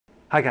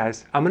Hi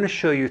guys, I'm going to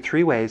show you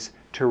 3 ways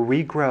to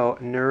regrow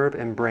nerve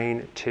and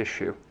brain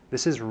tissue.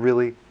 This is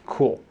really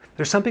cool.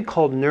 There's something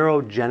called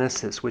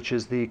neurogenesis, which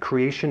is the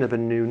creation of a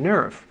new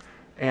nerve.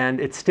 And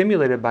it's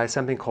stimulated by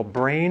something called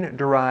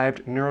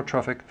brain-derived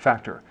neurotrophic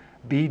factor,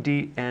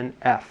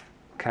 BDNF.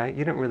 Okay,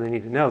 you don't really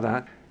need to know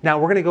that. Now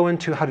we're going to go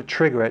into how to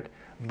trigger it,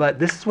 but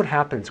this is what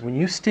happens when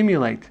you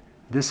stimulate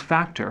this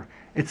factor.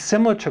 It's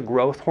similar to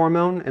growth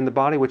hormone in the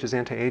body, which is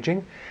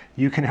anti-aging.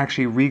 You can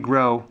actually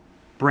regrow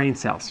brain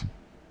cells.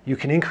 You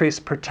can increase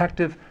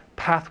protective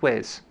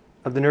pathways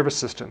of the nervous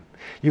system.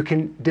 You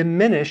can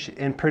diminish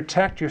and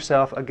protect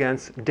yourself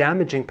against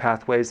damaging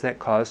pathways that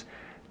cause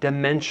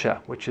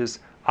dementia, which is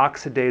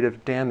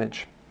oxidative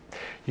damage.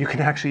 You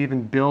can actually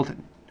even build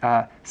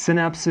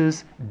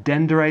synapses,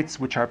 dendrites,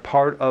 which are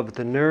part of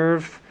the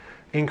nerve,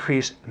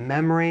 increase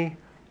memory,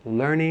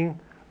 learning,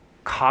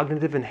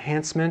 cognitive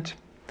enhancement,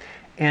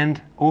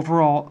 and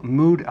overall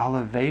mood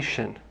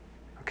elevation.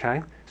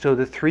 Okay? So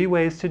the 3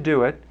 ways to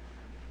do it,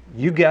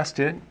 you guessed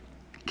it,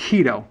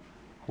 keto,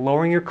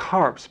 lowering your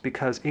carbs,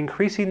 because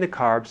increasing the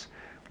carbs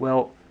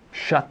will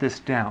shut this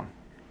down.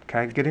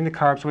 Okay? Getting the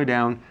carbs way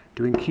down,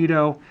 doing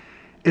keto,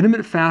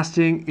 intermittent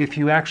fasting, if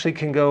you actually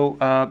can go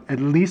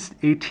at least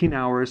 18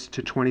 hours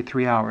to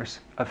 23 hours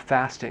of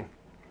fasting.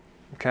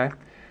 Okay?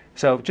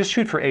 So just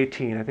shoot for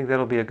 18. I think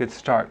that'll be a good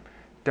start.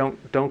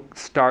 Don't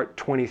start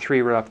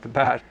 23 right off the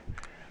bat.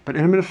 But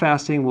intermittent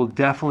fasting will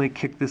definitely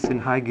kick this in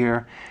high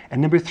gear.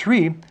 And number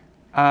 3,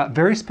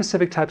 very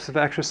specific types of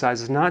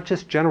exercises, not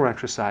just general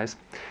exercise.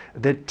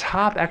 The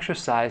top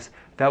exercise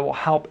that will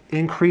help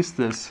increase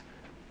this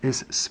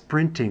is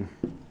sprinting.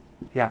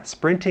 Yeah,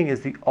 sprinting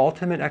is the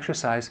ultimate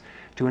exercise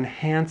to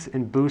enhance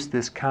and boost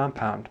this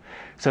compound.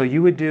 So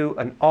you would do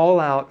an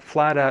all-out,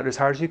 flat-out, as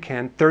hard as you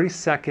can,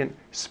 30-second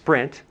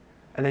sprint,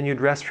 and then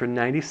you'd rest for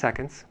 90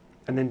 seconds,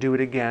 and then do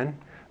it again,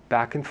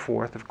 back and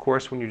forth. Of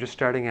course, when you're just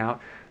starting out,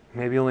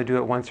 maybe only do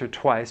it once or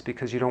twice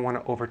because you don't want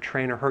to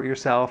overtrain or hurt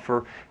yourself,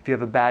 or if you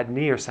have a bad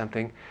knee or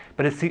something.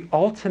 But it's the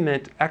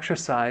ultimate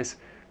exercise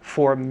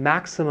for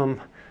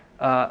maximum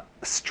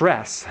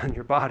stress on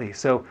your body.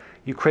 So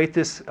you create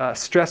this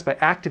stress by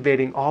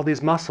activating all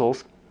these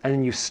muscles, and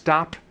then you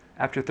stop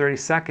after 30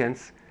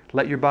 seconds,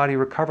 let your body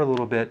recover a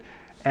little bit,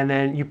 and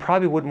then you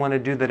probably wouldn't want to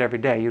do that every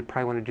day. You'd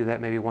probably want to do that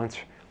maybe once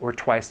or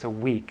twice a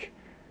week.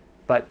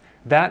 But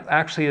that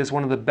actually is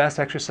one of the best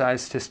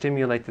exercises to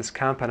stimulate this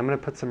compound. I'm going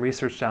to put some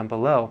research down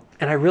below.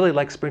 And I really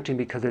like sprinting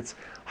because it's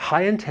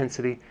high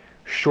intensity,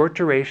 short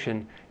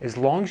duration. As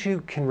long as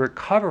you can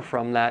recover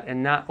from that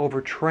and not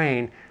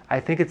overtrain, I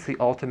think it's the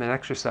ultimate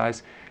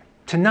exercise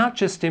to not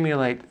just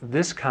stimulate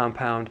this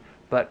compound,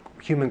 but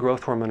human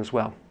growth hormone as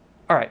well.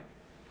 All right,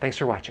 thanks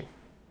for watching.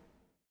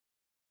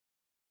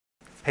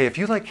 Hey, if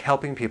you like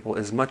helping people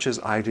as much as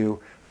I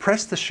do,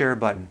 press the share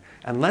button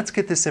and let's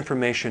get this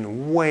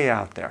information way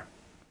out there.